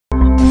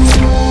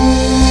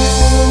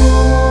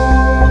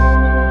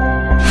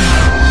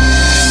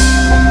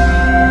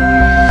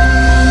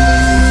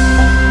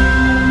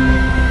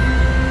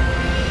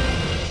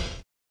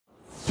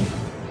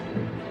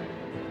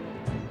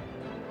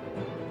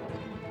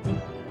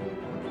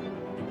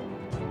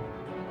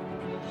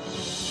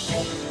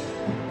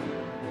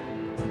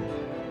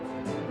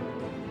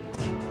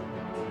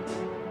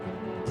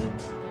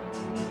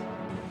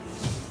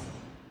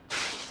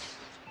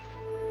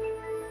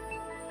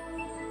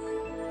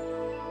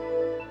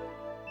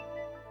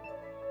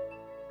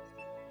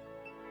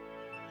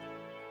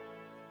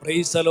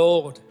Praise the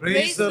Lord.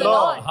 Praise the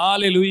Lord.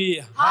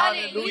 Hallelujah.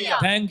 Hallelujah.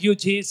 Thank you,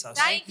 Jesus.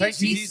 Thank you,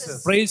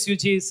 Jesus. Praise you,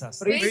 Jesus.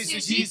 Praise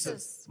you,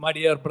 Jesus. My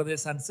dear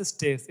brothers and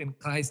sisters in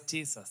Christ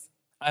Jesus,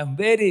 I am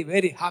very,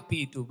 very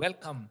happy to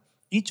welcome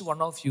each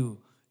one of you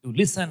to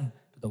listen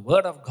to the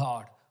Word of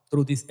God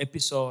through this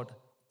episode,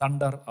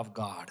 Thunder of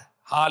God.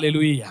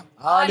 Hallelujah.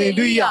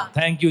 Hallelujah.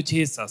 Thank you,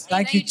 Jesus.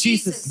 Thank you,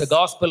 Jesus. The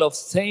Gospel of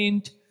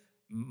Saint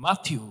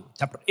Matthew,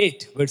 chapter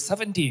 8, verse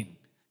 17.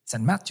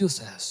 St. Matthew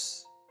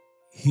says,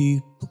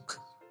 He took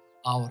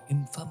our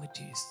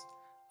infirmities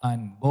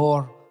and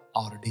bore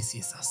our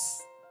diseases.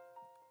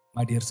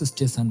 My dear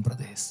sisters and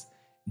brothers,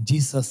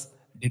 Jesus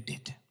did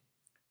it.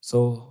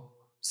 So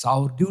it's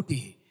our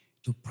duty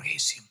to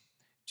praise Him,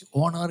 to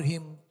honor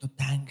Him, to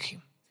thank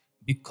Him,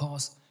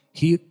 because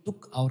He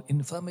took our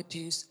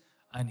infirmities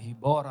and He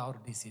bore our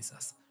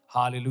diseases.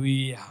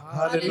 Hallelujah.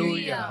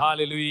 Hallelujah.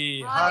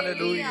 Hallelujah.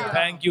 Hallelujah.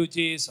 Thank you,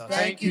 Jesus.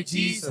 Thank you,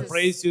 Jesus.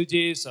 Praise you,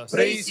 Jesus.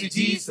 Praise you,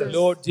 Jesus.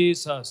 Lord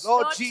Jesus.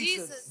 Lord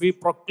Jesus. We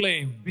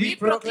proclaim We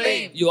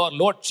proclaim your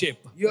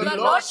Lordship. your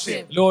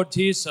Lordship. Lord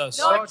Jesus.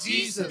 Lord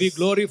Jesus. We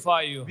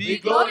glorify you. We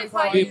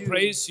glorify We you.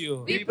 praise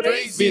you. We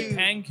praise We you.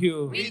 thank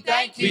you. We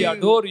thank you. We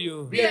adore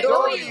you. We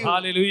adore you.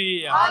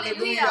 Hallelujah.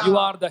 Hallelujah. You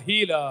are the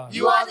healer.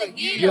 You are the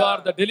healer. You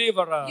are the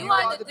deliverer. You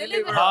are the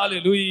deliverer.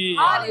 Hallelujah.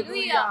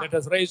 Hallelujah. Let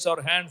us raise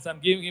our hands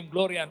and give Him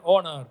glory and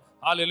honor.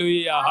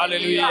 Hallelujah.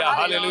 Hallelujah.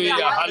 Hallelujah.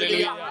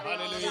 Hallelujah.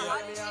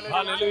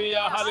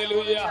 Hallelujah.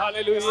 Hallelujah.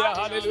 Hallelujah.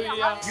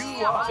 Hallelujah.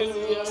 You are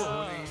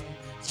holy.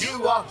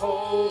 You are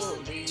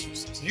holy.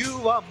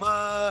 You are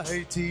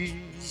mighty.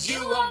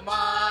 You are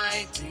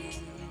mighty.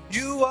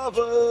 You are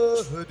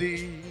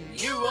worthy.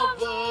 You are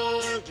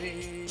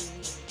worthy.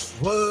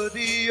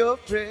 Worthy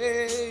of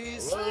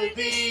praise.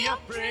 Worthy of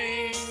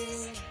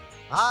praise.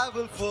 I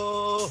will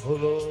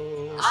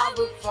follow. I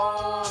will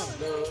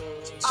follow.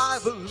 I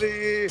will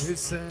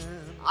listen.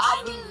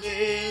 I will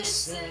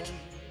listen.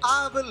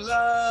 I will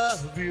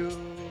love you.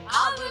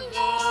 I will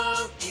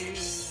love you.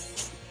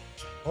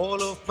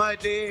 All of my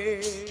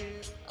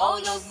days.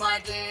 All of my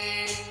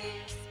days.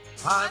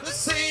 I will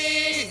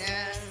sing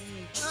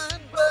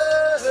and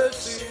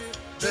worship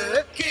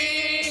the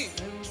King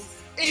who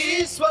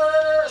is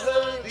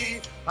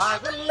worthy. I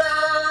will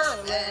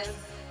love and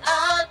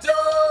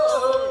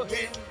adore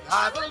Him.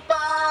 I will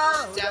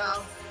bow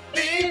down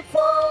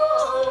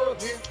before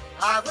Him.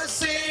 I will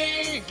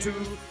sing to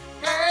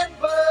and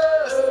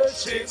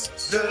worship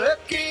the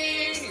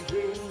King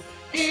who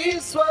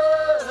is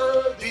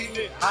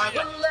worthy. I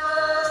will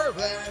love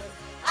and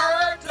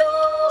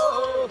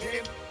adore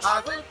Him.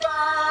 I will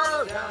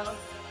bow down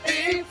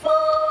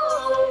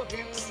before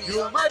Him.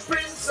 You are my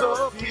Prince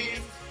of Peace.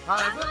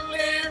 I will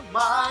live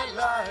my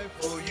life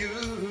for you.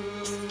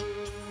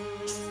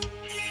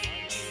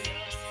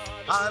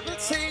 I will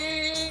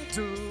sing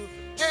to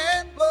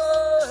and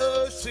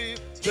worship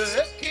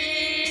the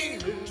King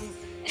who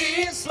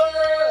is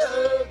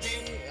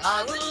worthy.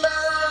 I will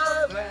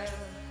love and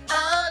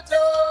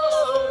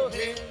adore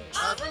Him. I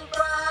will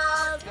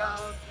bow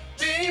down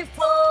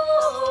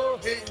before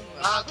Him.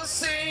 I will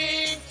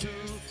sing to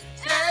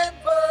and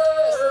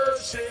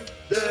worship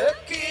the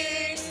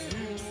King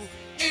who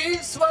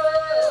is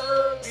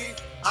worthy.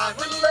 I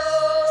will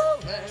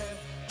love and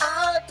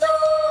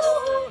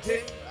adore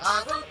Him. I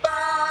will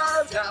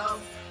bow down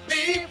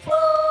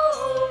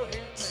before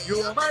Him. You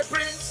are my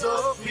Prince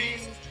of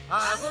Peace.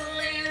 I will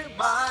live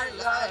my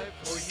life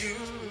for you.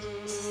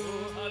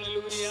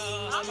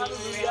 Hallelujah.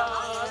 Hallelujah.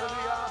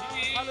 Hallelujah.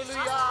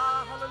 Hallelujah.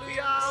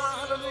 Hallelujah.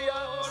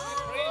 Hallelujah.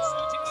 Praise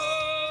you,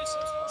 Jesus.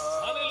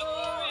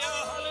 Hallelujah.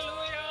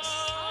 Hallelujah.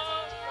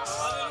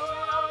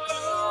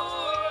 Hallelujah.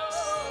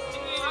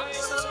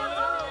 Jesus.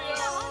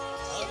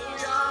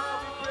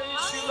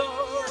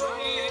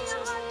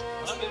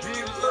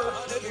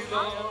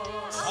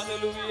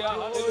 Hallelujah.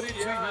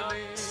 Hallelujah.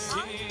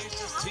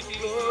 Jesus.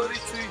 Glory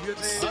to your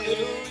name.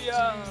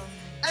 Hallelujah.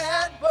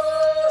 And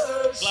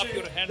worship Clap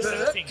your hands and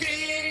the sing.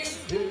 King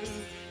who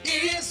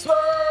is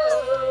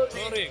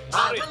worthy. Glory, I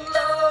glory. will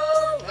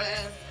love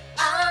and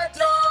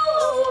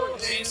adore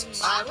Him.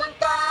 Jesus. I will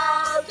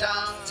bow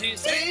down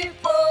Jesus.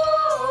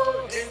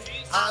 before Him.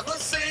 I will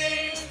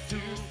sing to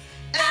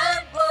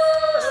and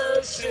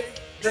worship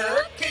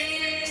the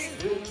King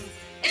who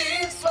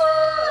is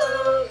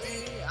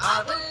worthy. I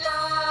will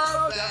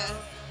love and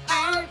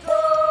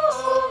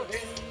adore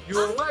Him.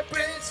 You're my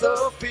Prince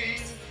of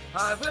Peace.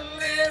 I will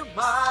live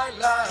my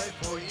life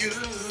for you.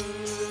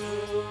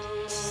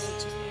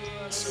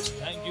 Jesus.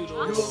 Thank you,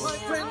 Lord. You're my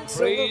Prince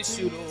Praise of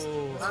you, Peace.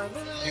 Lord. I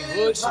will We live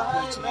worship you,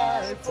 my Jesus.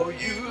 life for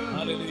you.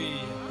 Hallelujah.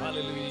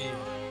 Hallelujah.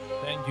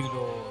 Thank you,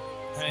 Lord.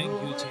 Thank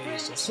you,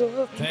 Jesus.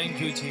 Thank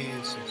you,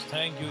 Jesus.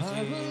 Thank you,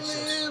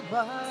 Jesus.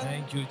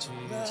 Thank you,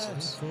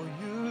 Jesus.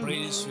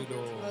 Praise you,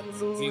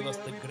 Lord. Give us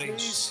the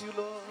grace.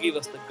 Give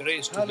us the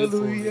grace to live for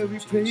Hallelujah, you, we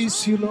Jesus.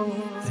 praise you, Lord.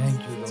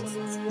 Thank you, Lord.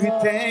 We thank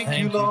you,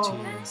 Thank you, Lord.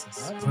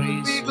 Jesus.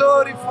 Praise We you.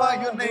 glorify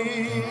your Thank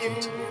you, name.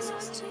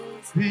 Jesus.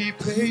 We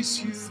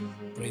praise you.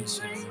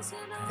 Praise you, Lord.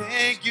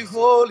 Thank you,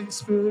 Holy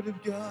Spirit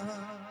of God.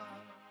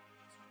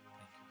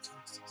 Thank you,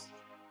 Jesus.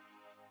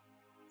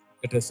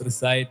 Let us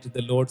recite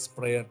the Lord's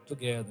Prayer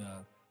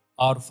together.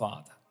 Our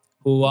Father,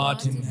 who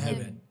art in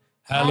heaven,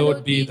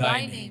 hallowed be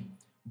thy name.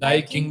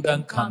 Thy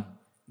kingdom come,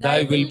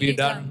 thy will be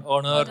done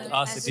on earth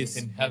as it is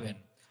in heaven.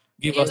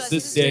 Give us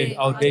this day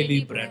our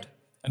daily bread,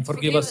 and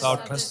forgive us our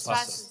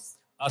trespasses,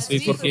 as we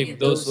forgive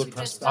those who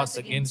trespass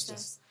against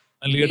us.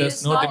 And lead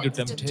us not into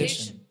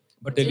temptation,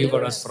 but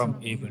deliver us from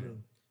evil.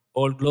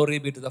 All glory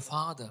be to the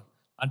Father,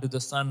 and to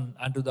the Son,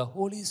 and to the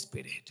Holy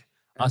Spirit,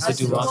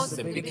 as it was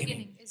in the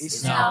beginning,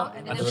 is now,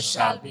 and ever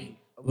shall be,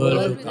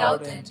 world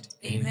without end.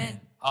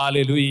 Amen.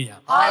 Hallelujah.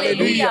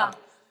 Hallelujah.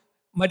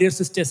 My dear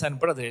sisters and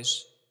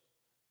brothers,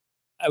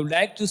 I would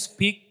like to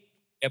speak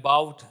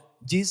about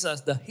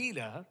Jesus the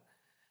healer,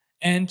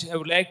 and I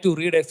would like to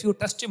read a few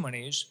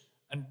testimonies,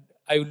 and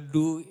I will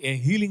do a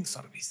healing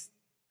service.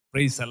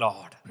 Praise the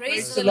Lord.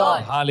 Praise the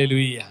Lord.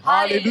 Hallelujah.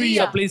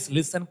 Hallelujah. So please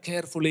listen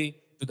carefully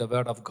to the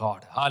word of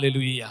God.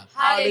 Hallelujah.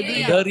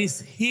 Hallelujah. There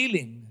is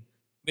healing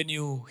when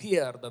you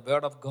hear the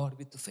word of God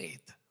with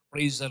faith.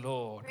 Praise the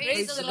Lord.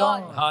 Praise the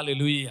Lord.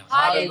 Hallelujah.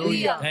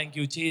 Hallelujah. Thank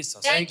you,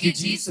 Jesus. Thank you,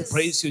 Jesus.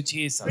 Praise you,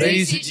 Jesus.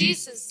 Praise you,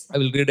 Jesus. I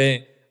will read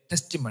a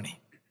testimony.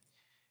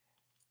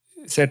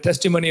 It's a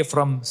testimony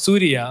from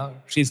Surya.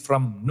 She's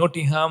from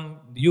Nottingham,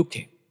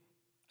 UK.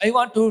 I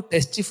want to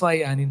testify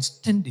an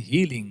instant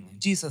healing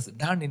Jesus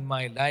done in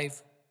my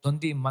life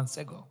 20 months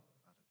ago.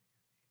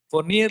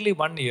 For nearly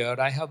 1 year,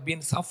 I have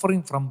been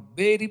suffering from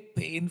very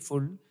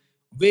painful,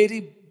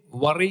 very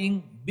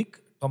worrying big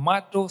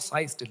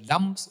tomato-sized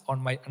lumps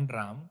on my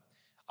underarm,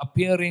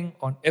 appearing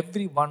on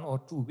every 1 or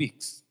 2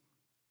 weeks.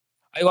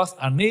 I was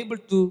unable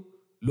to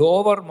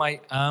lower my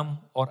arm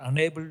or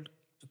unable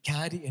to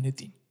carry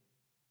anything.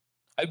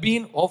 I've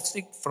been off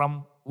sick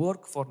from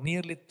work for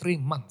nearly 3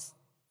 months.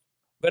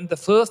 When the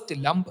first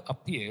lump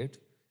appeared,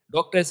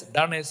 doctors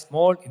done a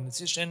small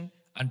incision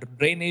and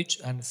drainage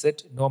and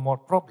said no more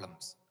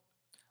problems.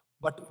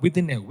 But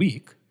within a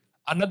week,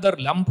 another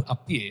lump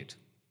appeared,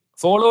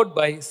 followed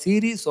by a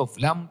series of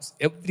lumps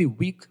every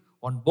week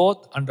on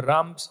both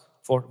underarms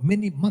for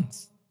many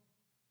months.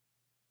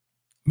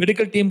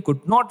 Medical team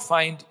could not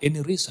find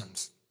any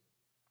reasons.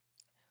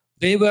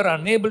 They were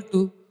unable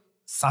to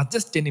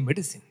suggest any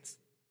medicines.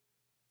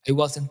 I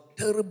was in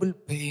terrible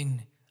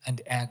pain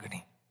and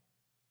agony.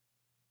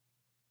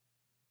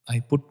 I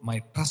put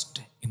my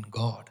trust in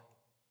God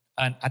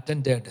and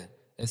attended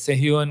a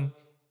Sehion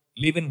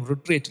living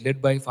retreat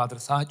led by Father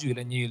Soji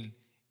Olickal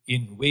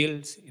in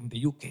Wales in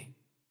the UK.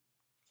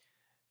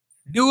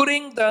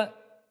 During the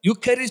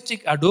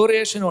Eucharistic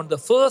adoration on the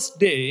first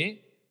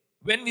day,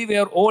 when we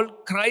were all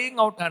crying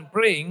out and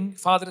praying,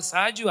 Father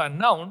Soji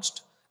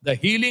announced the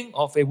healing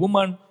of a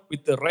woman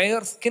with a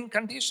rare skin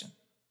condition.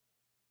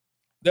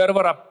 There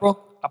were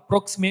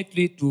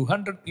approximately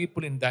 200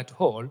 people in that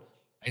hall.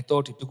 I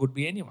thought it could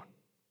be anyone.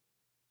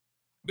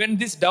 When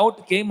this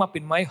doubt came up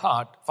in my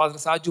heart, Father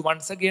Soji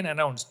once again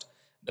announced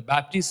the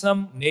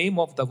baptism name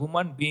of the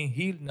woman being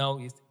healed now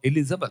is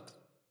Elizabeth.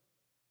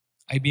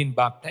 I've been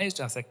baptized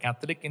as a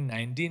Catholic in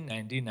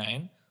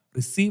 1999,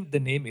 received the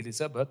name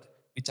Elizabeth,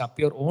 which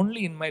appear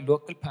only in my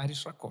local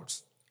parish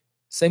records.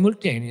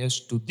 Simultaneous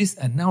to this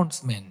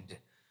announcement,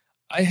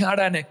 I had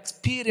an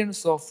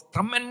experience of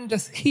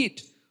tremendous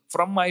heat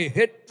from my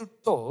head to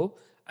toe,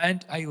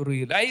 and I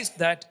realized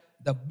that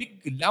the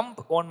big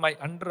lump on my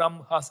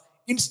underarm has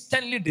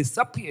instantly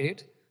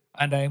disappeared,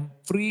 and I am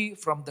free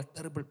from the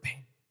terrible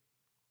pain.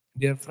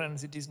 Dear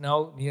friends, it is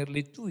now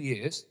nearly 2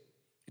 years.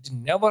 It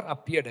never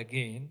appeared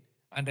again,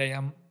 and I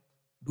am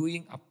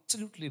doing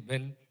absolutely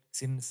well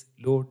since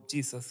Lord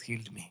Jesus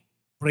healed me.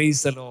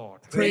 Praise the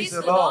Lord. Praise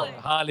the Lord.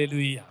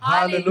 Hallelujah.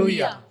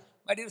 Hallelujah.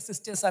 My dear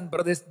sisters and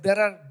brothers, there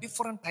are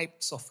different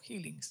types of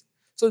healings.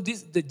 So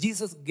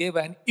Jesus gave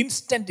an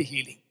instant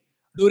healing.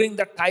 During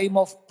the time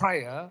of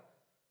prayer,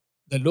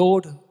 the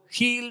Lord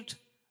healed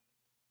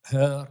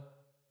her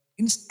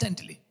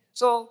instantly.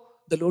 So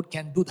the Lord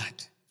can do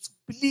that. So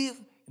believe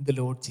in the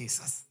Lord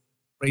Jesus.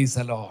 Praise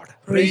the Lord.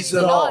 Praise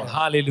the Lord.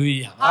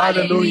 Hallelujah.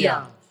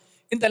 Hallelujah.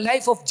 In the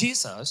life of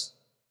Jesus,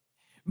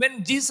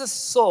 when Jesus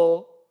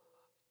saw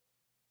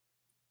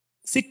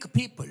sick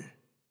people,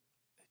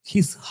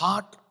 his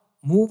heart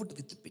moved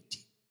with pity.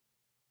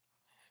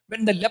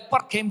 When the leper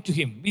came to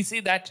him, we see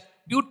that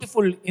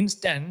beautiful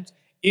instance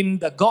in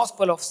the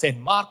Gospel of St.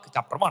 Mark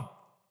chapter 1.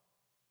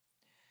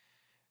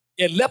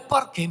 A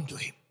leper came to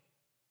him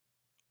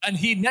and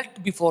he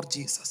knelt before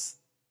Jesus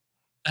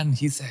and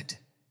he said,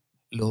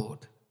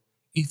 Lord,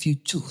 if you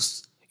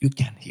choose, you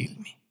can heal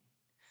me.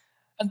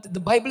 And the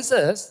Bible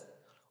says,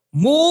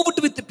 moved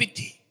with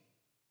pity,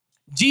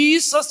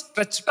 Jesus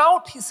stretched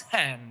out his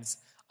hands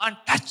and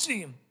touched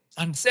him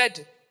and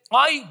said,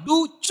 I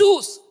do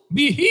choose,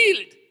 be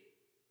healed.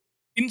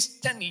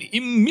 Instantly,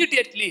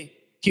 immediately,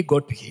 he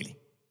got healing.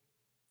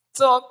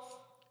 So,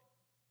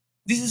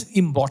 this is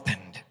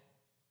important.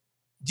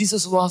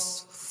 Jesus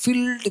was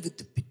filled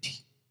with pity.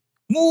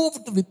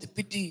 Moved with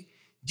pity,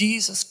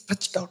 Jesus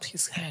stretched out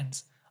his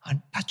hands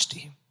and touched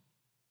him.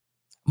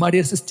 My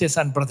dear sisters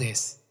and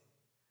brothers,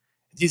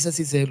 Jesus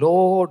is a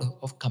Lord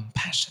of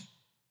compassion.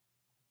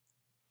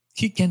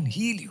 He can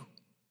heal you.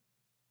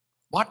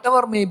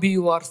 Whatever may be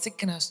your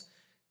sickness,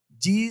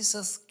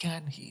 Jesus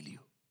can heal you.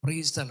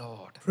 Praise the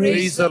Lord.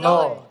 Praise the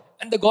Lord.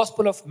 And the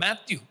Gospel of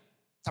Matthew,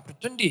 chapter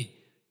 20,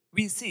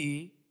 we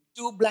see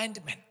two blind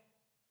men.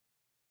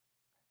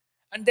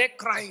 And they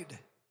cried.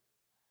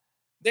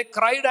 They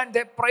cried and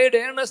they prayed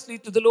earnestly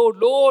to the Lord,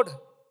 Lord,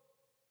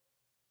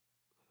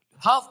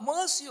 have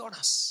mercy on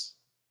us.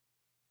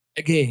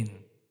 Again,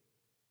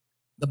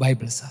 the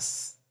Bible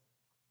says,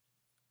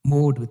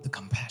 moved with the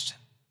compassion,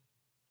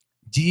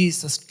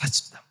 Jesus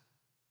touched them.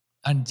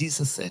 And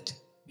Jesus said,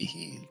 be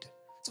healed.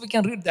 So we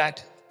can read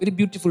that very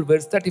beautiful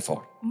verse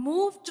 34.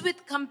 Moved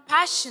with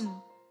compassion,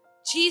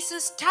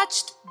 Jesus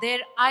touched their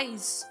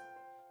eyes.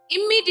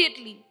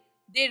 Immediately,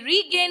 they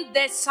regained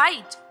their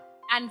sight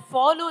and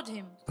followed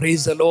him.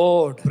 Praise the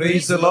Lord.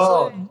 Praise the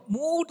Lord.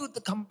 Moved with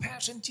the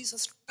compassion,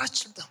 Jesus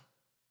touched them.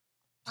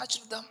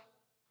 Touched them.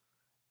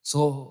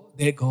 So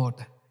they got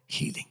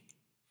healing.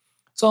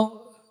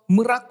 So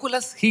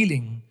miraculous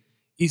healing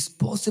is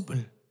possible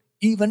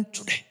even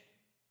today.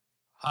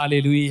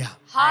 Hallelujah.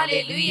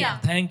 Hallelujah.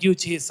 Thank you,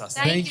 Jesus.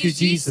 Thank you,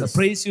 Jesus.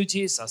 Praise you,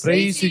 Jesus.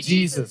 Praise you,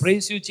 Jesus.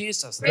 Praise you,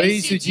 Jesus.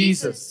 Praise you,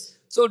 Jesus.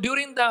 So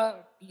during the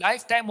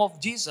lifetime of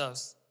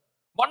Jesus,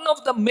 one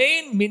of the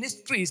main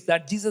ministries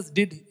that Jesus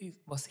did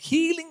was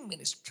healing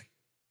ministry.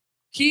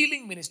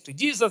 Healing ministry.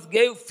 Jesus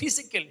gave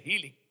physical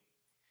healing.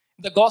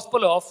 The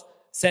Gospel of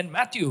St.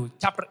 Matthew,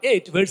 chapter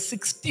 8, verse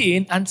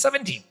 16 and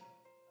 17.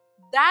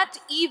 That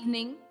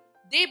evening,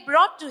 they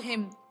brought to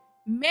him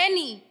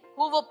many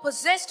who were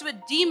possessed with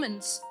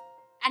demons,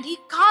 and he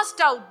cast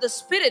out the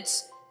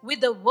spirits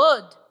with a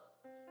word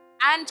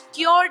and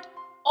cured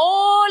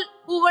all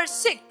who were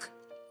sick.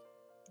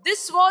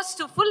 This was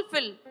to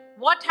fulfill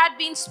what had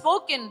been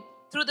spoken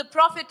through the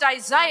prophet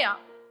Isaiah.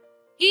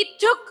 He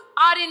took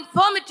our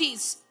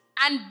infirmities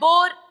and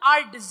bore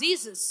our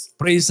diseases.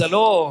 Praise the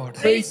Lord.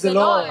 Praise the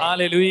Lord.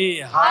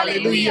 Hallelujah.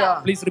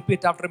 Hallelujah. Please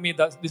repeat after me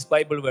this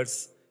Bible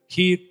verse.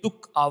 He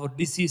took our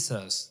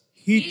diseases,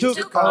 He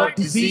took our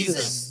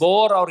diseases,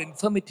 bore our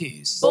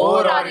infirmities.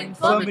 Bore our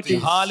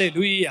infirmities.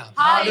 Hallelujah.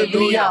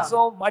 Hallelujah.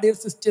 So, my dear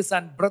sisters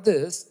and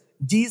brothers,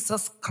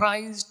 Jesus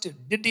Christ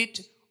did it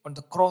on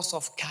the cross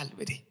of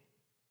Calvary.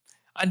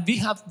 And we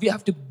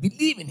have to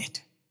believe in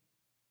it.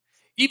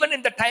 Even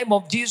in the time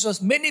of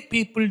Jesus, many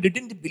people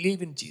didn't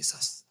believe in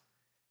Jesus.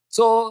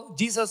 So,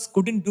 Jesus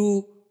couldn't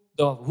do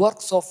the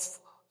works of,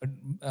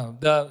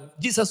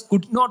 Jesus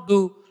could not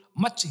do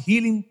much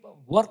healing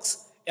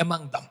works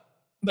among them.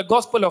 The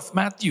Gospel of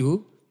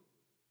Matthew,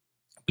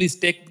 please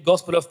take the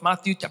Gospel of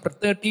Matthew chapter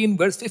 13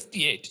 verse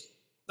 58.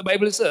 The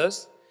Bible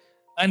says,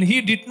 and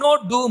he did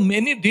not do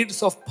many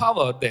deeds of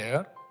power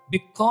there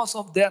because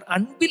of their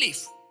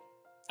unbelief.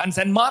 And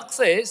St. Mark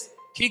says,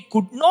 he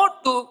could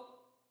not do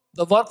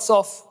the works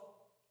of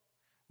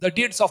the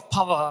deeds of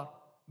power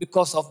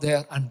because of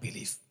their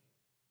unbelief.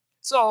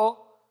 So,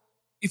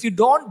 if you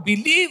don't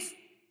believe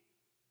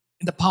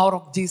in the power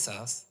of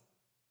Jesus,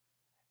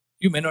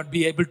 you may not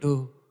be able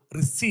to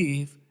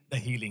receive the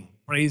healing.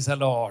 Praise the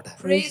Lord.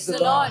 Praise the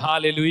Lord.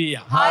 Hallelujah.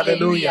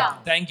 Hallelujah.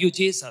 Thank you,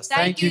 Jesus.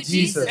 Thank you,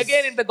 Jesus.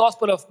 Again in the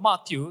Gospel of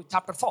Matthew,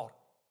 chapter 4.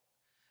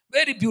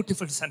 Very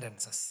beautiful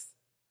sentences.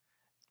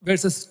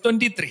 Verses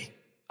 23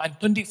 and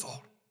 24.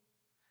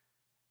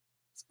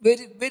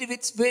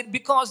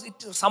 Because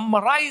it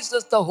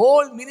summarizes the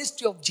whole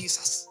ministry of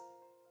Jesus.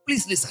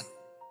 Please listen.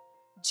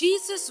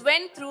 Jesus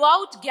went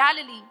throughout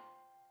Galilee,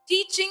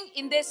 teaching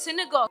in their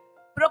synagogue,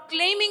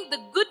 proclaiming the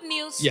good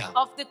news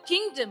of the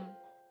kingdom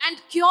and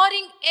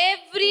curing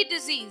every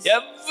disease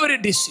Every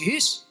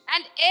disease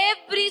and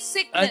every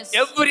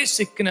and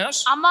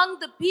sickness among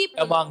the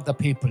people. among the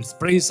peoples.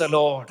 Praise the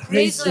Lord.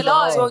 Praise the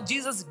Lord. So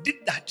Jesus did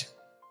that.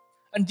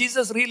 And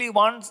Jesus really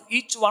wants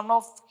each one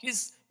of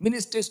his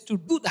ministers to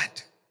do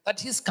that.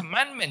 That's his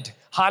commandment.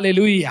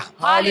 Hallelujah.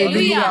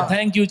 Hallelujah.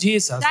 Thank you,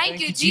 Jesus. Thank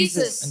you,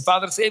 Jesus. And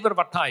Fr.Xavier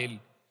Vattayil,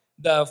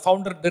 the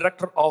founder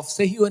director of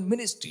Sehion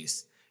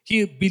Ministries,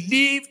 he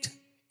believed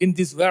in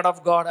this word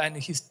of God and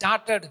he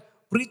started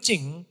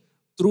preaching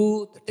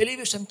through the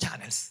television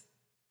channels.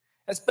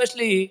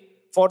 Especially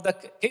for the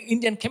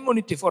Indian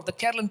community, for the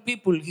Kerala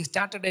people, he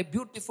started a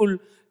beautiful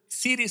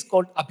series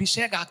called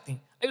Abhishekakni.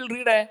 I will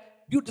read a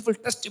beautiful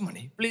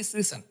testimony. Please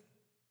listen.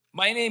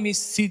 My name is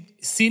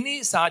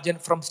Sini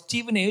Sargent from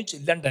Stevenage,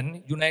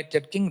 London,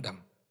 United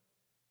Kingdom.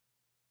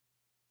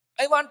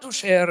 I want to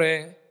share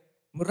a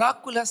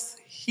miraculous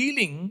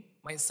healing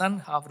my son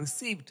have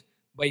received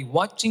by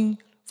watching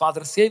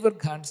Fr.Xavier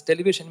Khan's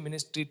television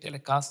ministry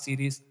telecast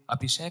series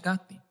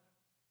Abhishekakni.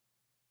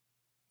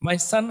 My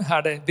son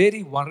had a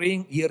very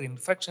worrying ear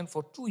infection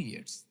for 2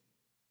 years.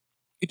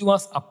 It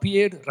was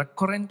appeared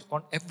recurrent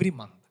on every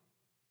month.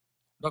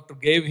 Doctor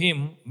gave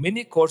him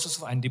many courses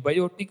of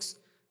antibiotics,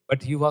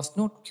 but he was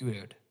not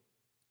cured.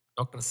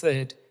 Doctor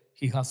said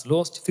he has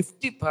lost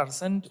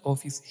 50%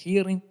 of his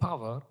hearing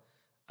power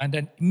and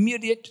an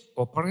immediate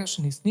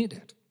operation is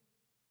needed.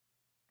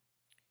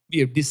 We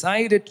have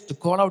decided to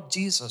call out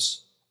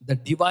Jesus, the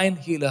divine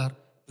healer,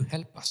 to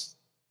help us.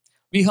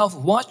 We have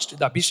watched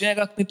the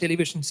Abhishekakni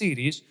television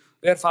series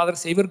where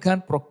Fr.Xavier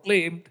Khan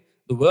proclaimed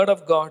the Word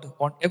of God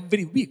on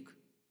every week.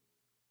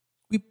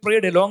 We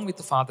prayed along with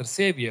Father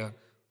Xavier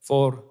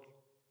for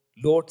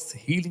Lord's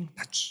healing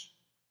touch.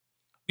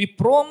 We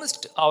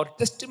promised our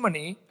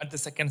testimony at the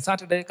second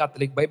Saturday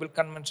Catholic Bible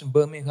Convention,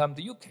 Birmingham,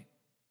 the UK.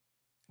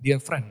 Dear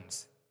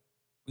friends,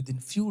 within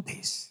few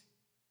days,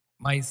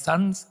 my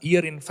son's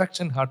ear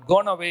infection had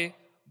gone away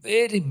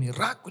very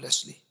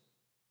miraculously.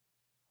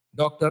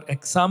 Doctor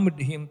examined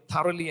him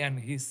thoroughly and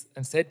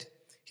said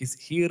his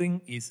hearing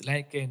is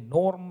like a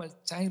normal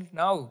child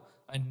now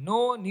and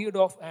no need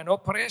of an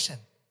operation.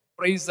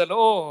 Praise the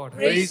Lord.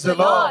 Praise the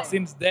Lord.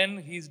 Since then,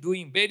 he is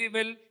doing very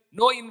well.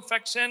 No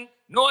infection,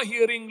 no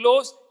hearing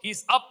loss. He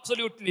is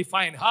absolutely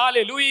fine.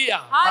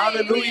 Hallelujah.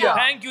 Hallelujah.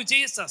 Thank you,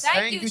 Jesus.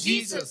 Thank you,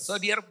 Jesus. So,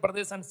 dear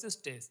brothers and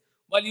sisters,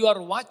 while you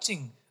are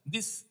watching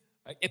this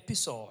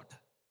episode,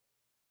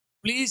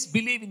 please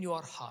believe in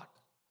your heart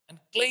and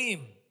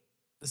claim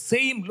the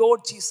same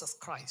Lord Jesus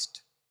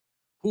Christ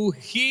who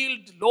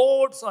healed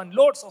loads and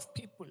loads of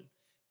people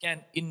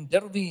can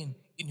intervene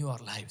in your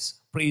lives.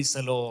 Praise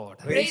the Lord.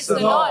 Praise the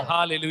Lord.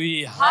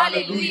 Hallelujah.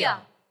 Hallelujah.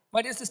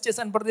 My dear sisters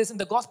and brothers, in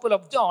the Gospel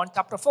of John,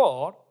 chapter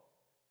 4,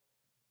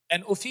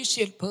 an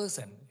official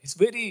person, is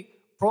very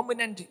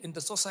prominent in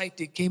the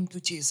society, came to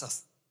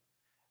Jesus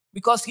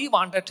because he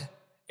wanted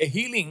a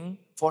healing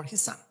for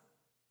his son.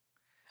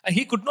 And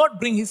he could not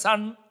bring his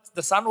son.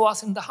 The son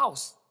was in the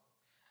house.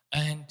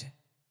 And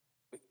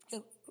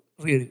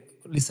really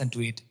listen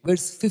to it.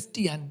 Verse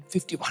 50 and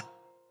 51.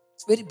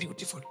 It's very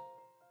beautiful.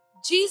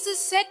 Jesus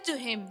said to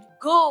him,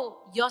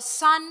 "Go, your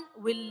son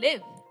will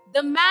live."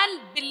 The man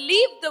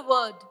believed the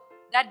word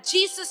that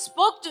Jesus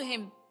spoke to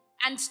him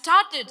and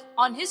started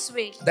on his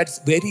way. That's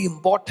very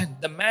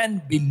important. The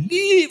man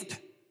believed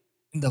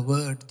in the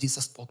word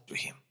Jesus spoke to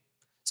him.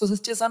 So,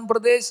 sisters and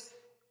brothers,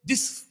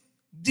 this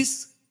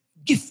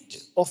gift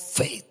of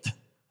faith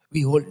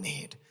we all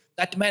need.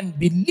 That man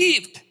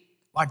believed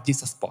what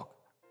Jesus spoke.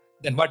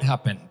 Then what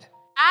happened?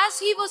 As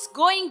he was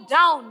going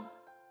down,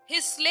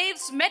 his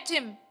slaves met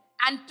him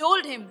and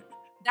told him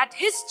that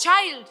his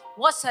child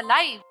was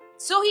alive.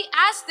 So he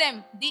asked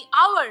them the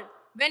hour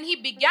when he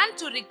began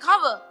to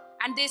recover,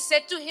 and they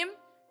said to him,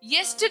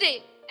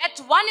 "Yesterday at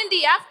 1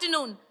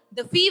 p.m,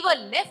 the fever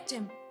left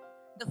him."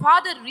 The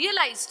father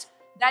realized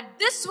that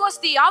this was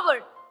the hour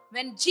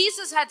when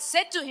Jesus had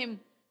said to him,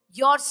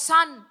 "Your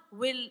son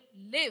will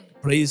live."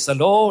 Praise the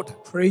Lord.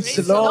 Praise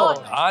the the Lord.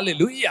 Lord.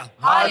 Hallelujah.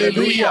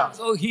 Hallelujah.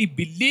 So he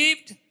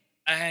believed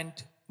and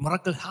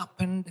miracle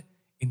happened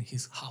in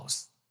his house.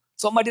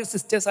 So my dear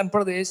sisters and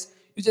brothers,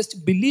 you just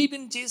believe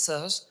in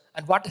Jesus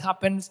and what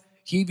happens?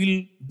 He will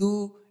do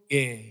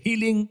a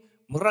healing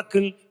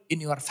miracle in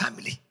your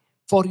family,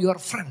 for your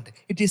friend.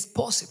 It is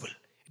possible.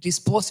 It is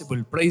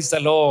possible. Praise the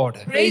Lord.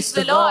 Praise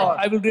the Lord.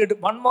 I will read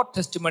one more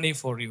testimony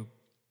for you.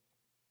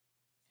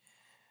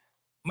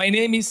 My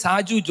name is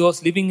Saju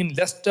Jose, living in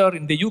Leicester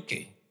in the UK.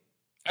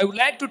 I would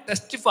like to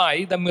testify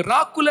the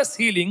miraculous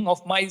healing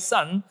of my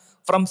son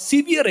from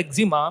severe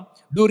eczema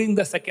during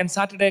the second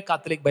Saturday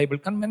Catholic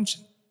Bible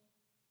Convention.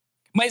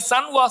 My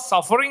son was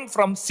suffering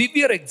from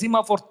severe eczema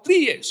for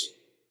 3 years.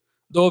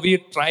 Though we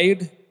tried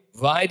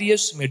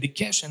various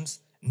medications,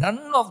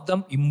 none of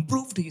them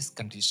improved his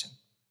condition.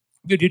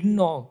 We didn't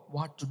know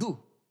what to do.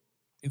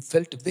 We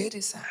felt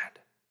very sad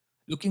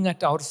looking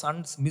at our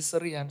son's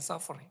misery and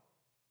suffering.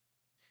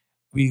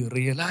 We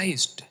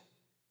realized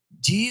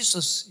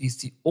Jesus is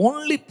the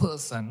only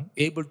person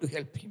able to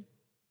help him.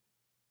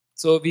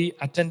 So we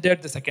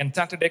attended the second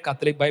Saturday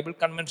Catholic Bible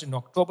Convention in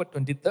October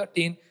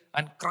 2013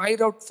 and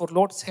cried out for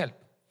Lord's help.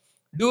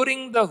 During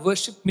the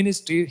worship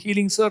ministry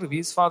healing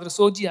service, Father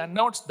Soji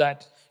announced that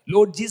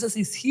Lord Jesus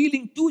is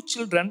healing 2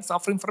 children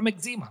suffering from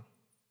eczema.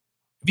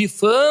 We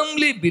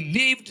firmly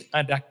believed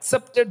and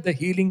accepted the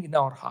healing in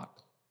our heart.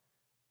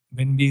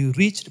 When we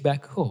reached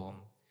back home,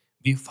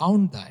 we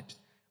found that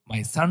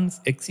my son's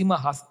eczema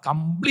has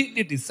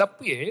completely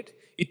disappeared.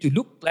 It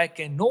looked like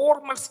a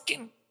normal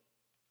skin.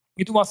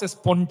 It was a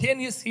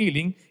spontaneous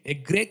healing, a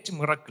great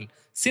miracle.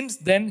 Since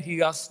then, he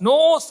has no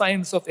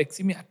signs of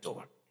eczema at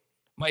all.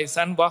 My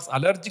son was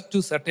allergic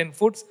to certain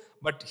foods,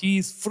 but he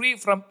is free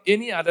from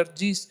any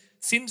allergies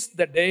since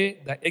the day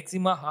the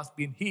eczema has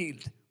been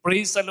healed.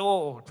 Praise the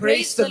Lord.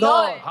 Praise the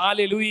Lord.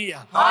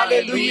 Hallelujah.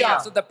 Hallelujah.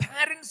 So the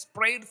parents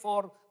prayed for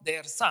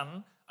their son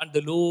and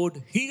the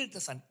Lord healed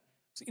the son.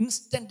 So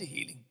instant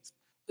healing.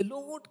 The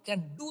Lord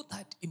can do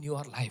that in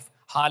your life.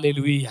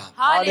 Hallelujah.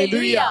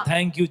 Hallelujah.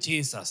 Thank you,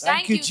 Jesus.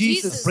 Thank you,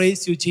 Jesus.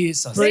 Praise you,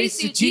 Jesus.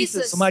 Praise you,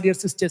 Jesus. So my dear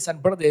sisters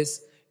and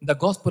brothers, in the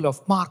Gospel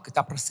of Mark,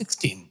 chapter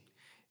 16,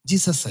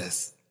 Jesus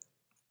says,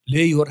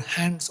 lay your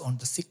hands on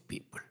the sick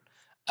people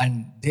and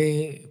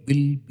they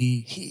will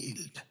be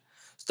healed.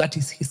 So that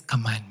is his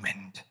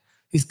commandment.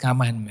 His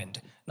commandment.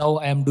 Now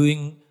I am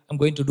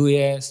going to do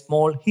a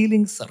small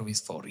healing service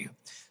for you.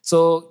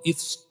 So if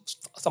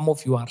some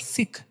of you are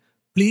sick,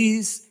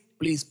 please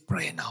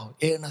pray now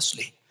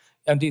earnestly.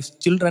 And if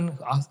children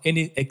have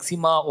any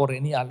eczema or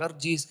any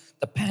allergies,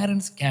 the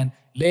parents can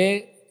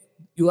lay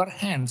your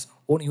hands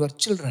on your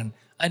children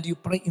and you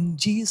pray in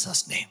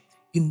Jesus' name.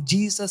 In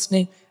Jesus'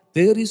 name,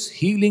 there is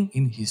healing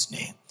in his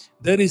name.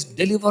 There is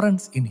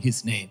deliverance in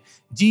His name.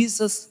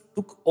 Jesus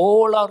took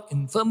all our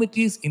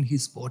infirmities in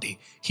His body.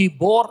 He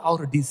bore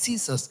our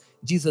diseases.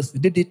 Jesus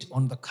did it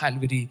on the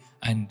Calvary,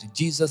 and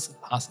Jesus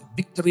has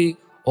victory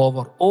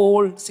over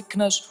all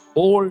sickness,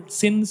 all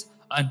sins,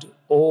 and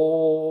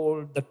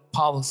all the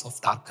powers of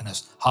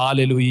darkness.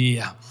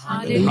 Hallelujah.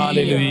 Hallelujah.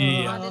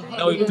 Hallelujah. Hallelujah.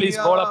 Now you please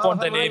call upon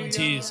the name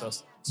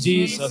Jesus.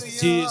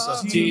 Jesus,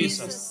 Jesus,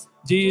 Jesus.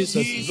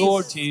 Jesus,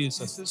 Lord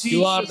Jesus,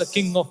 you are the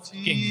King of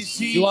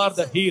Kings. You are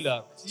the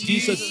healer.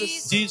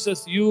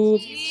 Jesus, you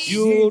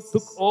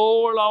took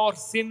all our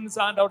sins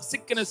and our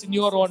sickness in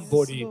your own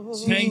body.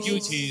 Thank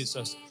you,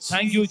 Jesus.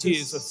 Thank you,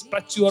 Jesus.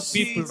 Touch your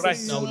people right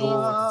now,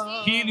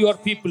 Lord. Heal your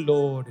people,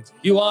 Lord.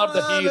 You are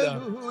the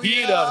healer.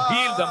 Healer,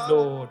 heal them,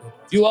 Lord.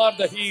 You are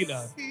the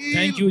healer.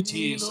 Thank you,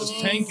 Jesus.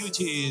 Thank you,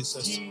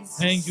 Jesus.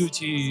 Thank you,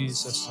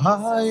 Jesus.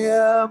 I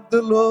am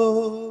the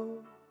Lord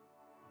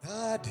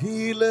that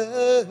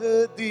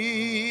healeth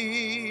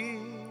thee.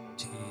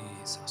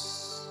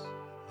 Jesus.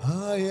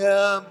 I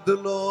am the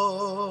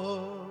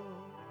Lord,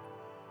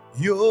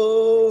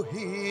 your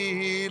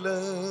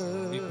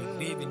healer. We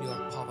believe in your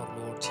power,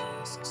 Lord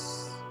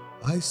Jesus.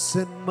 I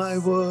send my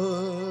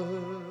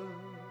word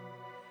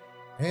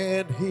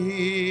and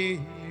heal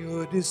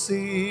your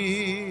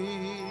disease.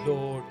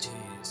 Lord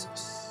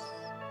Jesus.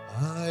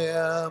 I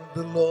am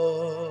the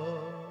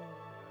Lord,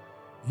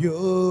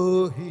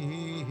 your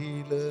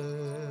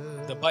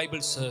healer. The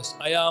Bible says,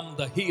 I am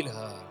the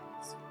healer.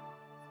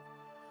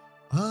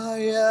 I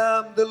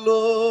am the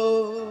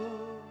Lord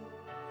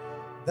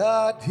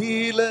that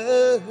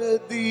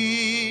healeth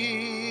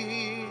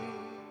thee.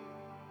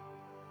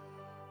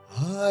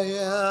 I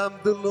am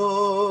the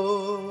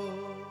Lord,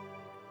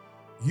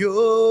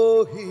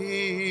 your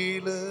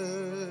healer.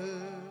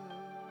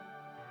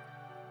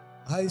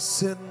 I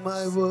send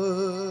my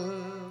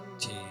word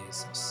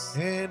Jesus.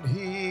 and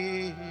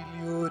heal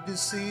your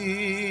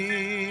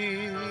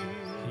disease.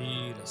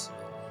 Heal us,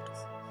 Lord.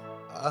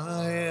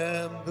 I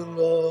am the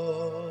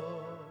Lord,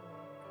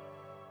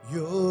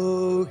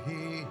 your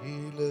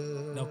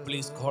healer. Now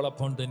please call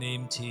upon the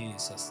name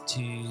Jesus.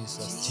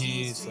 Jesus,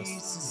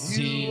 Jesus,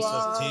 You Jesus,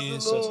 are the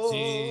Jesus, Lord,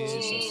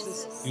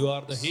 Jesus. You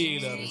are the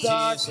healer.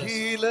 that Jesus.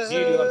 healeth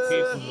Heal your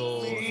people,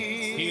 Lord. me.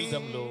 Heal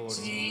them, Lord.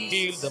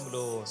 Heal them,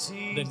 Lord.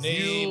 In the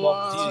name You of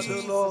are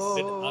Jesus. the Lord,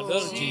 Let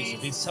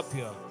allergies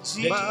disappear.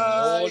 Let my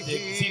all the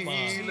eczema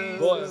healer.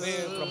 go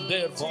away from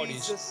their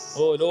bodies.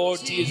 Oh Lord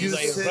You Jesus,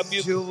 I sent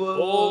rebuke your word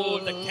all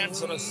the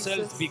cancerous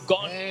cells. Be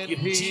gone and in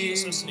healed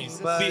Jesus' name.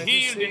 my Be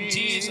healed in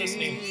disease. Jesus'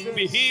 name.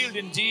 Be healed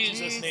in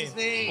Jesus'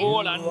 name.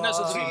 All You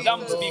unnecessary are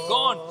lumps the be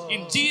gone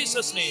in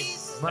Jesus' name.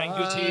 Thank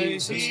you, my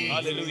Jesus. healer.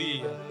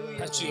 Hallelujah.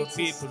 Touch your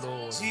people,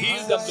 Lord. I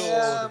Heal them, am the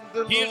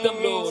Lord. Heal them,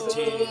 Lord Lord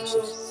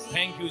Jesus.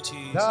 Thank you,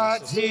 that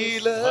Jesus.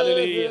 healeth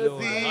Hallelujah,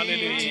 Lord. thee.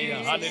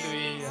 Hallelujah.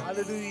 Hallelujah.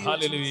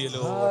 Hallelujah, I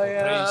Lord.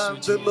 Praise am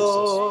you, the Jesus.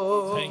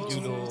 Lord, Thank you,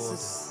 Lord.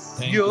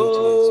 Thank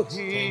your you,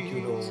 Jesus. Thank you,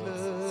 Lord.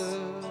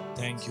 healer.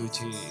 Thank you,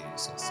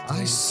 Jesus. I Praise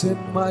you, send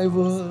Lord. my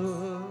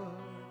word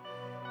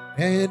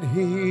and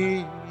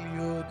heal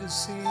your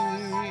disease.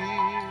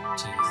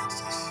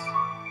 Jesus.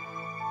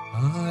 I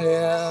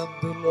am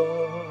the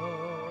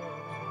Lord,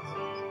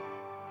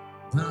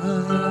 my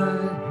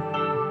healer.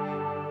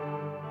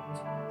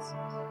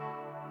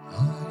 I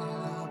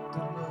am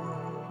the Lord,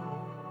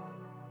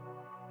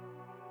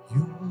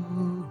 your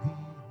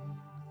healer.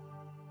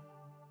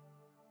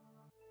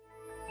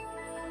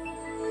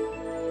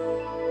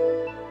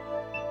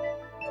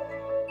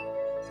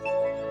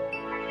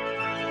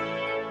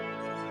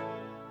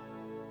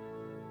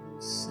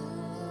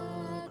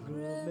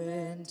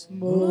 Sacrament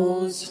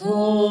most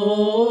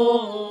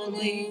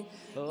holy,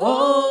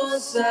 O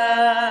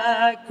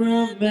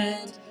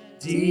sacrament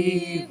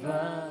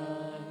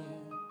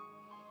divine,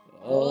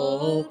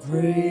 all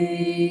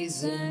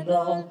praise and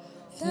all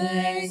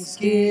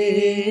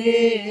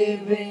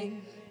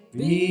thanksgiving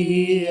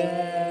be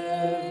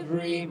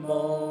every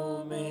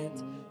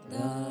moment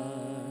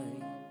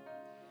thine.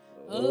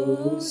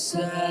 O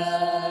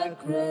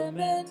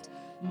sacrament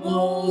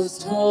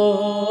most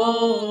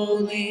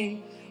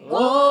holy,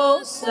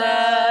 O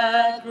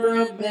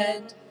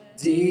sacrament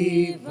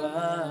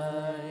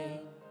divine,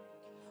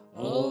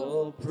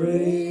 all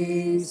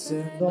praise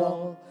and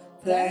all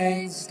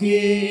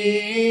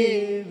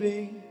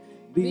thanksgiving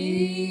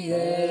be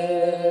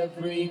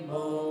every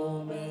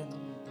moment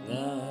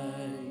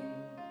thine.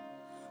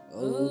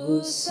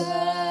 O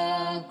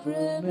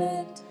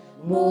sacrament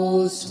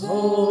most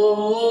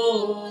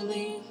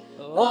holy,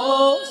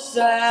 O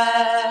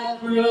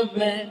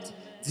sacrament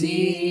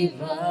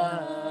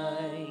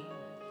divine,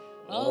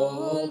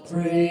 all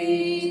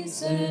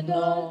praise and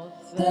all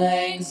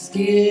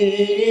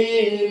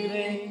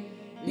thanksgiving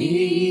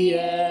be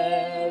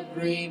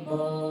every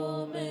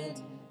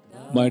moment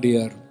thine. My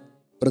dear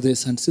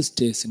brothers and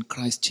sisters in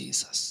Christ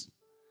Jesus,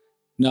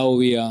 now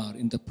we are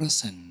in the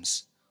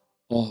presence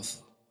of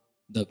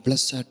the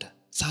Blessed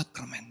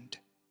Sacrament.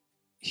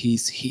 He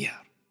is here.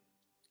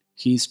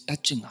 He is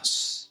touching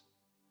us.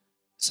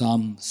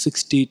 Psalm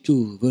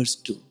 62 verse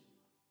 2,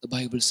 the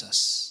Bible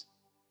says,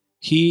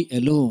 He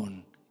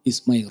alone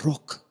is my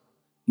rock,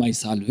 my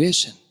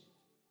salvation,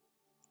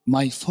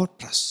 my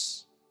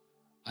fortress,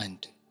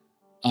 and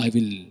I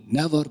will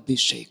never be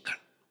shaken.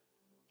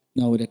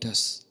 Now let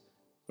us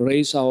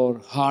raise our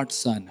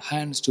hearts and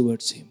hands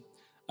towards Him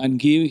and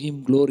give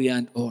Him glory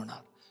and honor.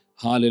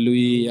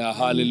 Hallelujah,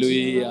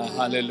 hallelujah,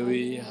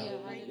 hallelujah.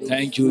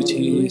 Thank you,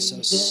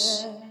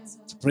 Jesus.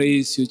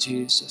 Praise you,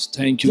 Jesus.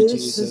 Thank you, This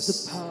is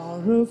Jesus. the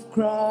power of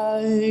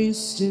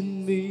Christ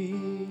in me.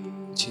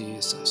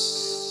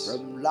 Jesus.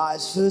 From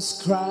life's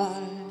first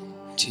cry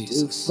to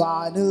Jesus.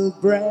 final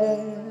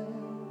breath,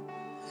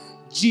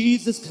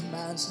 Jesus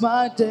commands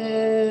my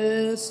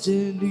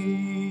destiny.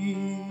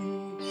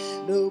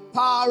 No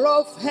power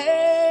of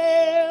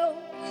hell,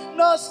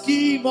 no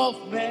scheme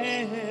of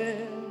man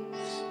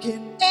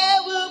can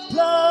ever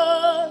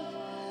pluck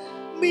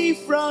me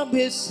from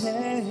His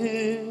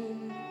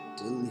hand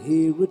till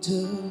He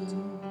returns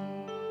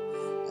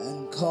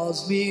and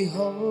calls me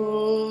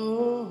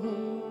home.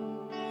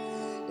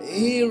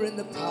 Here in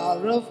the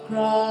power of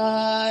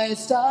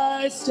Christ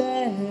I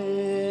stand.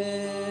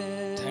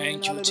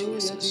 Thank you, Hallelujah,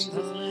 Jesus.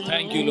 Jesus.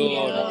 Thank you,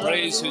 Lord.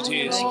 Praise you,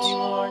 Jesus.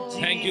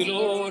 Thank you,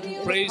 Lord.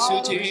 Praise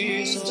you,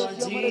 Jesus.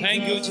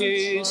 Thank you,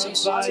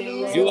 Jesus.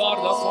 You are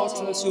the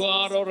fortress. You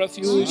are our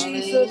refuge.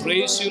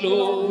 Praise you,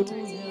 Lord.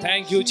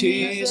 Thank you,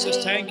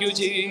 Jesus. Thank you,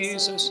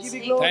 Jesus.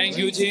 Thank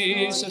you,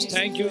 Jesus.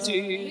 Thank you,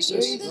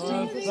 Jesus.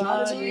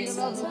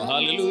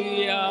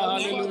 Hallelujah.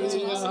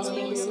 Hallelujah.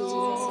 Hallelujah.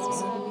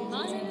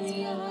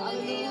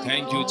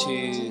 Thank you,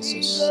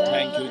 Jesus.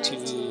 Thank you,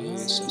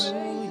 Jesus.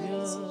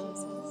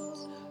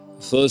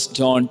 1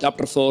 John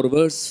chapter 4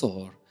 verse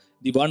 4.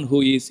 The one who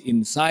is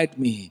inside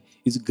me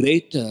is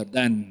greater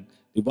than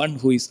the one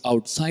who is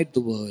outside the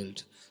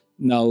world.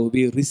 Now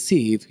we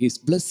receive His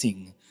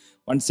blessing.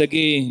 Once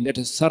again, let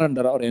us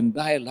surrender our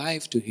entire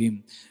life to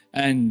Him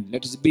and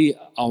let us be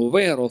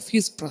aware of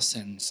His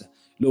presence.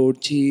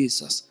 Lord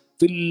Jesus,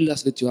 fill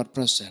us with your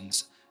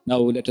presence. Now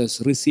let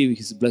us receive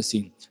His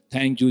blessing.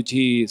 Thank you,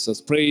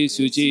 Jesus. Praise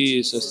you,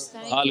 Jesus.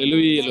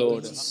 Hallelujah,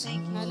 Lord.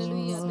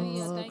 Hallelujah.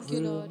 Hallelujah. Thank you,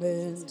 Lord.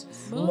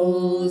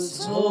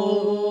 Most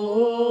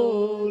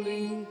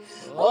holy,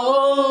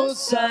 oh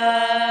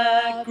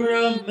sacrament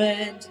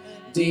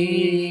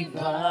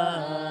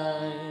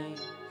divine,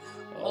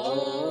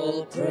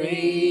 all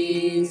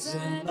praise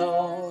and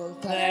all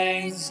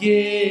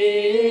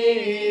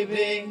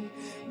thanksgiving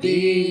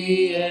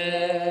be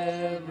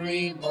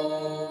every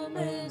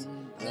moment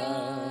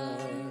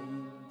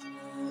thine.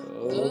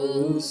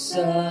 O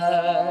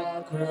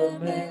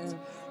sacrament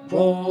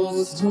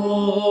most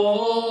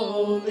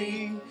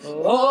holy,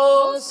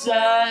 O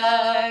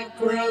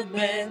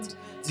sacrament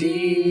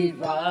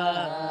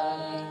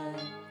divine,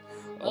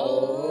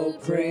 all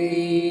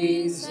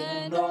praise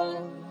and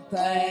all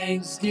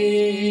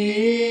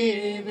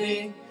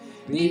thanksgiving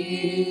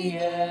be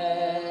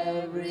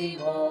every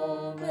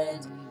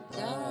moment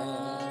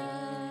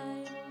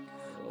thine.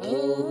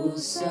 O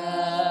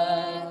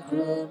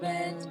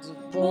sacrament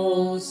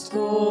most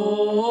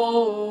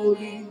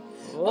holy,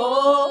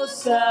 O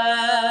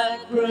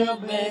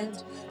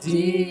sacrament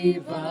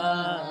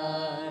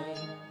divine,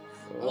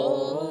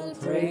 all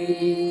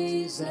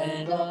praise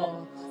and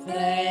all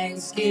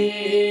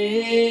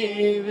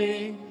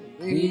thanksgiving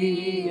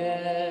be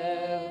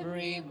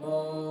every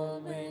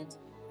moment